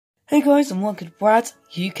Hey guys, and welcome to Brad's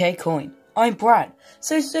UK Coin. I'm Brad.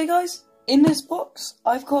 So today guys, in this box,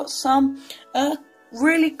 I've got some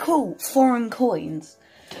really cool foreign coins.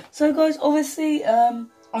 So guys, obviously, I'm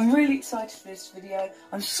really excited for this video.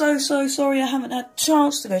 I'm so sorry I haven't had a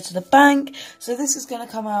chance to go to the bank. So this is going to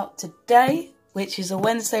come out today, which is a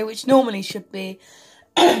Wednesday, which normally should be,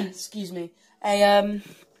 excuse me,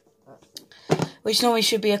 which normally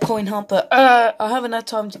should be a coin hunt, but I haven't had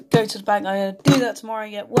time to go to the bank. I'm going to do that tomorrow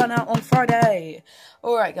and get one out on Friday.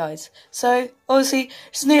 Alright guys, so obviously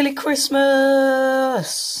it's nearly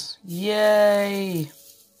Christmas. Yay.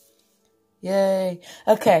 Yay.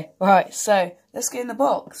 Okay, right, so let's get in the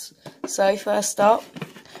box. So first up,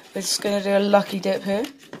 we're just going to do a lucky dip here.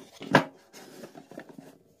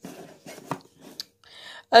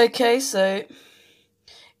 Okay, so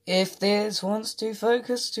if this wants to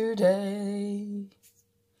focus today,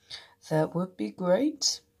 that would be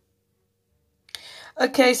great.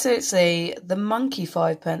 Okay, so it's the monkey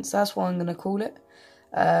 5p. That's what I'm going to call it.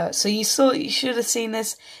 So you should have seen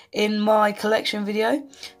this in my collection video.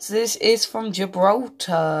 So this is from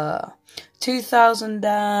Gibraltar,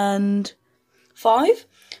 2005.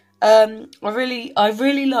 I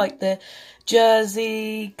really like the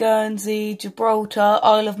Jersey, Guernsey, Gibraltar,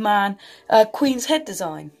 Isle of Man, Queen's Head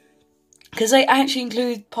design, because they actually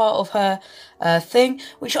include part of her thing,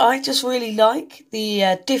 which I just really like,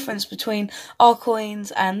 the difference between our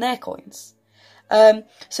coins and their coins. So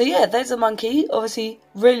yeah, there's a monkey, obviously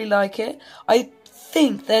really like it. I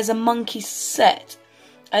think there's a monkey set.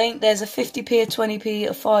 I think there's a 50p, a 20p,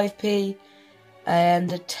 a 5p,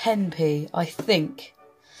 and a 10p, I think.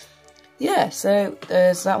 Yeah, so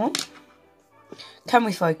there's that one. Can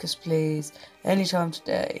we focus, please? Anytime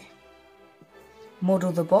today.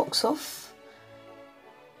 Model the box off.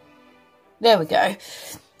 There we go.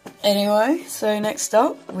 Anyway, so next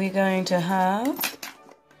up, we're going to have...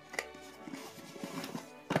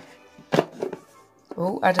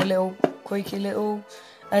 Oh, add a little cheeky little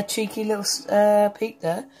peek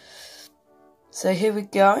there. So here we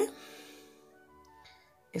go.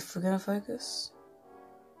 If we're going to focus.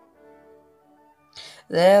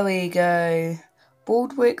 There we go.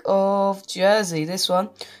 Baldwick of Jersey, this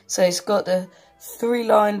one. So it's got the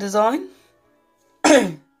 3-line design.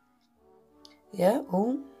 Yeah,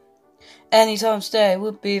 oh. Anytime today,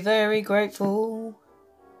 would be very grateful.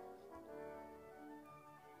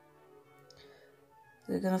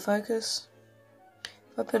 Is it going to focus?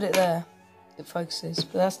 If I put it there, it focuses,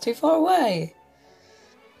 but that's too far away.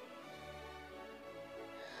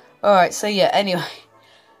 Alright, so yeah, anyway.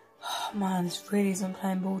 Oh man, this really isn't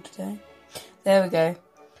playing ball today. There we go.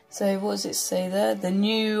 So what does it say there? The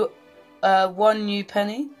new, one new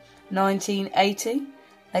penny, 1980.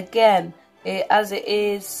 Again, as it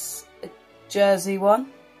is a Jersey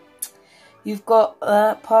one, you've got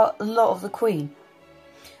a lot of the Queen.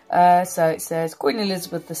 So it says Queen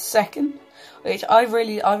Elizabeth II, which I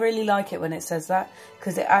really like it when it says that,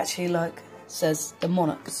 because it actually says the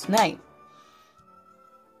monarch's name.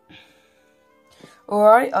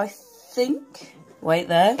 Alright, I think, wait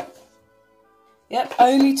there. Yep,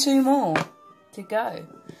 only 2 more to go.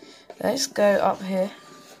 Let's go up here.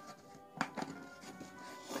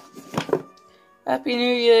 Happy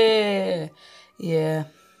New Year! Yeah.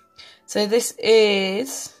 So this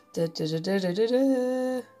is... I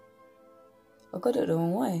got it the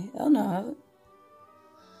wrong way. Oh no, I haven't.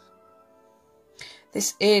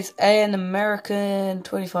 This is an American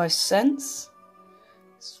 25 cents.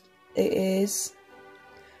 It is...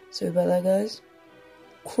 Sorry about that, guys.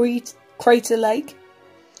 Crater Lake.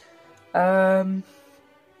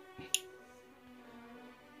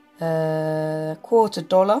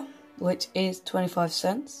 $0.25, which is 25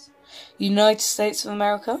 cents. United States of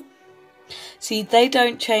America. See, they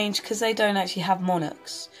don't change because they don't actually have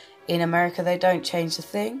monarchs. In America, they don't change the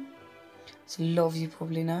thing. So a lot of you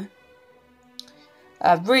probably know.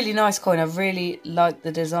 Really nice coin. I really like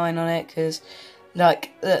the design on it because,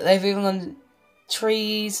 they've even gone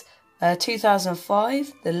trees.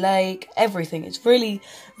 2005, the lake, everything. It's really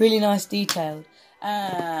nice detailed.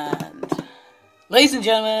 And ladies and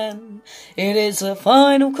gentlemen, it is the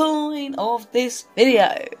final coin of this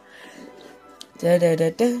video. Right,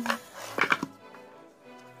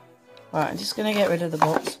 I'm just going to get rid of the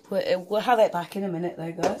box. We'll have it back in a minute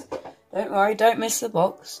though, guys. Don't worry, don't miss the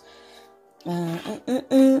box.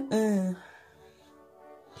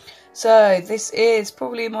 So, this is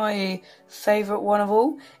probably my favourite one of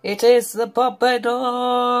all. It is the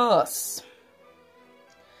Barbados.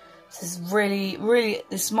 This is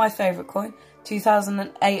this is my favourite coin.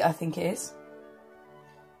 2008, I think it is.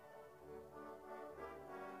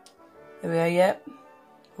 There we go, yep.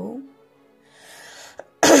 Oh.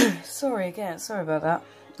 sorry about that.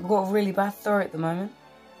 I've got a really bad throat at the moment.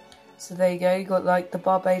 So there you go, you got like the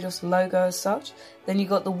Barbados logo as such. Then you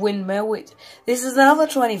got the windmill, which this is another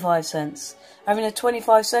 25 cents. Having a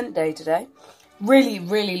 25-cent day today. Really,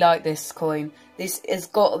 really like this coin. This has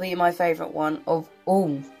got to be my favourite one of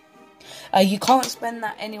all. You can't spend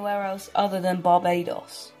that anywhere else other than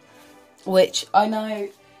Barbados. Which I know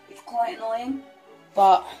is quite annoying.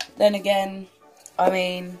 But then again, I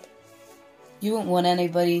mean, you wouldn't want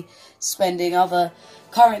anybody spending other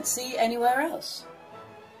currency anywhere else.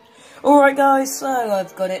 Alright guys, so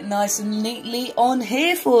I've got it nice and neatly on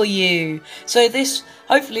here for you. So this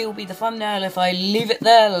hopefully will be the thumbnail if I leave it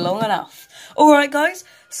there long enough. Alright guys,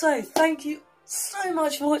 so thank you so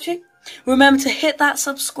much for watching. Remember to hit that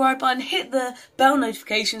subscribe button, hit the bell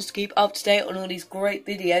notifications to keep up to date on all these great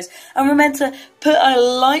videos. And remember to put a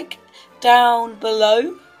like down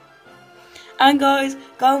below. And guys,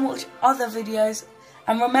 go and watch other videos.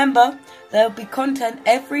 And remember, there will be content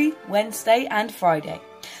every Wednesday and Friday.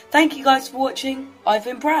 Thank you guys for watching. I've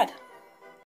been Brad.